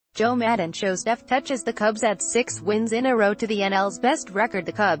Joe Maddon shows deft touch as the Cubs add 6 wins in a row to the NL's best record.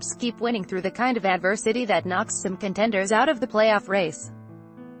 The Cubs keep winning through the kind of adversity that knocks some contenders out of the playoff race.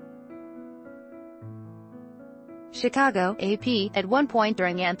 Chicago, AP. At one point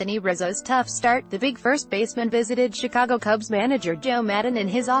during Anthony Rizzo's tough start, the big first baseman visited Chicago Cubs manager Joe Maddon in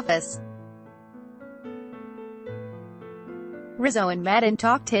his office. Rizzo and Maddon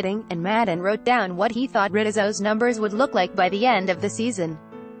talked hitting, and Maddon wrote down what he thought Rizzo's numbers would look like by the end of the season.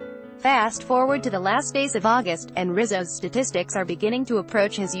 Fast forward to the last days of August, and Rizzo's statistics are beginning to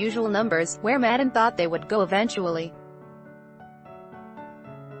approach his usual numbers, where Maddon thought they would go eventually.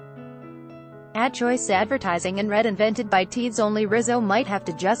 Ad choice advertising and red invented by Teeds. Only Rizzo might have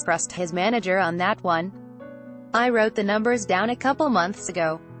to just trust his manager on that one. I wrote the numbers down a couple months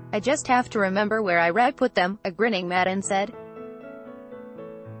ago. I just have to remember where I put them, a grinning Maddon said.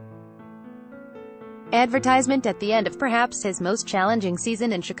 Advertisement. At the end of perhaps his most challenging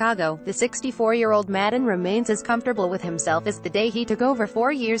season in Chicago, the 64-year-old Maddon remains as comfortable with himself as the day he took over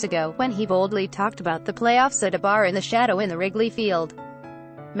 4 years ago, when he boldly talked about the playoffs at a bar in the shadow in the Wrigley Field.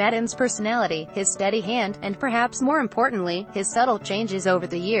 Maddon's personality, his steady hand, and perhaps more importantly, his subtle changes over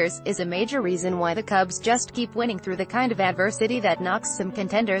the years, is a major reason why the Cubs just keep winning through the kind of adversity that knocks some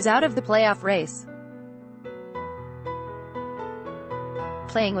contenders out of the playoff race.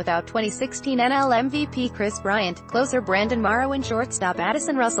 Playing without 2016 NL MVP Kris Bryant, closer Brandon Morrow and shortstop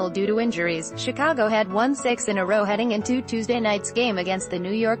Addison Russell due to injuries, Chicago had won 6 in a row heading into Tuesday night's game against the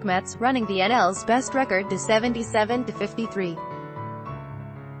New York Mets, running the NL's best record to 77-53.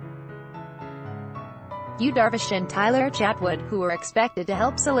 Yu Darvish and Tyler Chatwood, who were expected to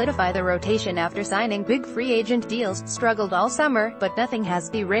help solidify the rotation after signing big free agent deals, struggled all summer, but nothing has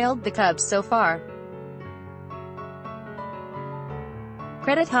derailed the Cubs so far.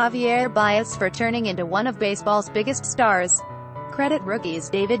 Credit Javier Baez for turning into one of baseball's biggest stars. Credit rookies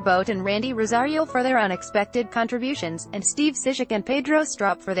David Bote and Randy Rosario for their unexpected contributions, and Steve Cishek and Pedro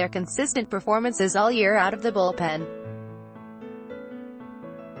Strop for their consistent performances all year out of the bullpen.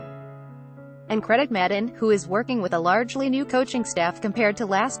 And credit Maddon, who is working with a largely new coaching staff compared to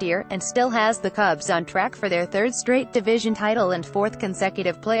last year, and still has the Cubs on track for their 3rd straight division title and 4th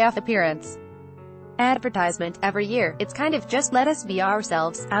consecutive playoff appearance. Advertisement. Every year, it's kind of just let us be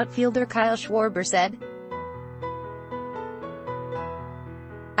ourselves, outfielder Kyle Schwarber said.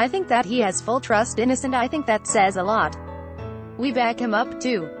 I think that he has full trust in us, and I think that says a lot. We back him up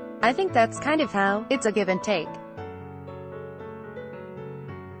too. I think that's kind of how it's a give and take.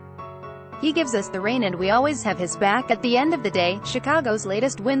 He gives us the rein and we always have his back. At the end of the day, Chicago's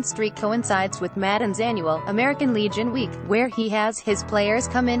latest win streak coincides with Maddon's annual American Legion Week, where he has his players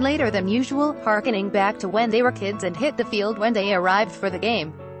come in later than usual, harkening back to when they were kids and hit the field when they arrived for the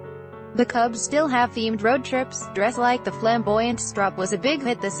game. The Cubs still have themed road trips. Dress Like the Flamboyant Strop was a big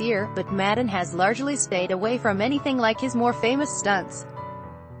hit this year, but Maddon has largely stayed away from anything like his more famous stunts.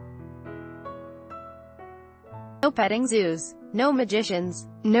 No petting zoos, no magicians,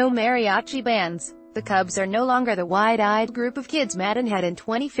 no mariachi bands. The Cubs are no longer the wide-eyed group of kids Maddon had in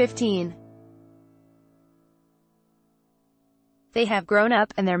 2015. They have grown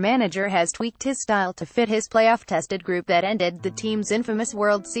up, and their manager has tweaked his style to fit his playoff-tested group that ended the team's infamous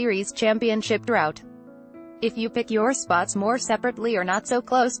World Series championship drought. If you pick your spots more separately or not so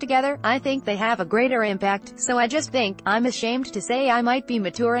close together, I think they have a greater impact, so I just think, I'm ashamed to say I might be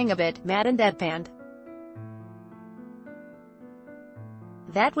maturing a bit, Maddon deadpanned.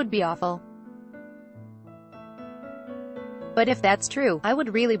 That would be awful. But if that's true, I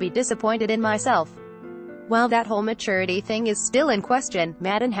would really be disappointed in myself. While that whole maturity thing is still in question,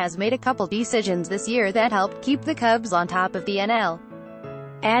 Maddon has made a couple decisions this year that helped keep the Cubs on top of the NL.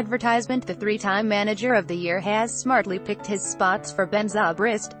 Advertisement. The 3-time Manager of the Year has smartly picked his spots for Ben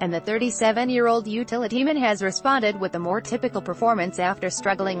Zobrist, and the 37-year-old utility-man has responded with a more typical performance after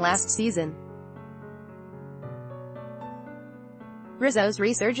struggling last season. Rizzo's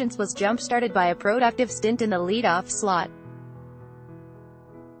resurgence was jump-started by a productive stint in the leadoff slot.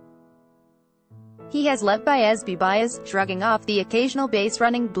 He has let Baez be Baez, shrugging off the occasional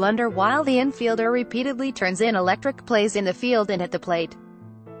base-running blunder while the infielder repeatedly turns in electric plays in the field and at the plate.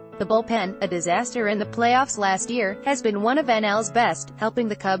 The bullpen, a disaster in the playoffs last year, has been one of NL's best, helping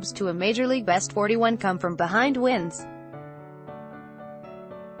the Cubs to a Major League best 41 come-from-behind wins.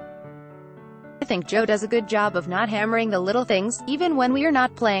 I think Joe does a good job of not hammering the little things, even when we are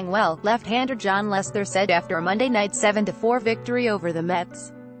not playing well, left-hander John Lester said after a Monday night 7-4 victory over the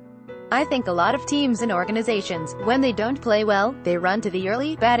Mets. I think a lot of teams and organizations, when they don't play well, they run to the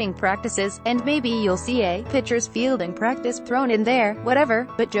early batting practices, and maybe you'll see a pitcher's fielding practice thrown in there, whatever,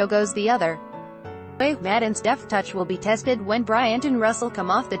 but Joe goes the other Maddon's deft touch will be tested when Bryant and Russell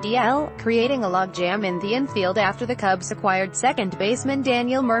come off the DL, creating a logjam in the infield after the Cubs acquired second baseman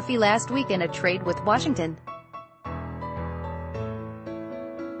Daniel Murphy last week in a trade with Washington.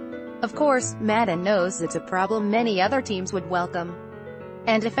 Of course, Maddon knows it's a problem many other teams would welcome.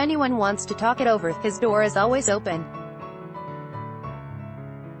 And if anyone wants to talk it over, his door is always open.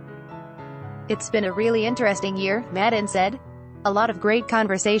 "It's been a really interesting year," Maddon said. "A lot of great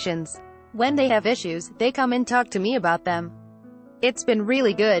conversations. When they have issues, they come and talk to me about them. It's been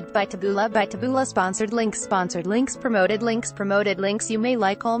really good." By Taboola sponsored links, promoted links. You may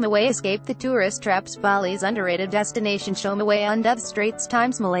like Home Away, escape the tourist traps. Bali's underrated destination. Show away under the Straits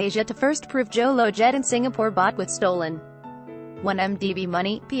Times. Malaysia to first proof Jolo jet in Singapore bought with stolen 1 MDB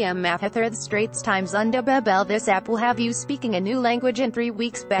money. PM Mahathir. The Straits Times under Babel. This app will have you speaking a new language in 3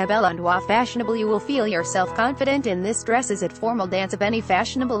 weeks. Babel undwa fashionable. You will feel yourself confident in this dress. Is it formal dance of any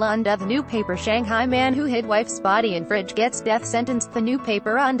fashionable under the new paper? Shanghai man who hid wife's body in fridge gets death sentence. The new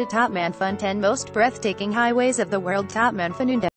paper under Top Man fun 10 most breathtaking highways of the world. Top Man Fanunda.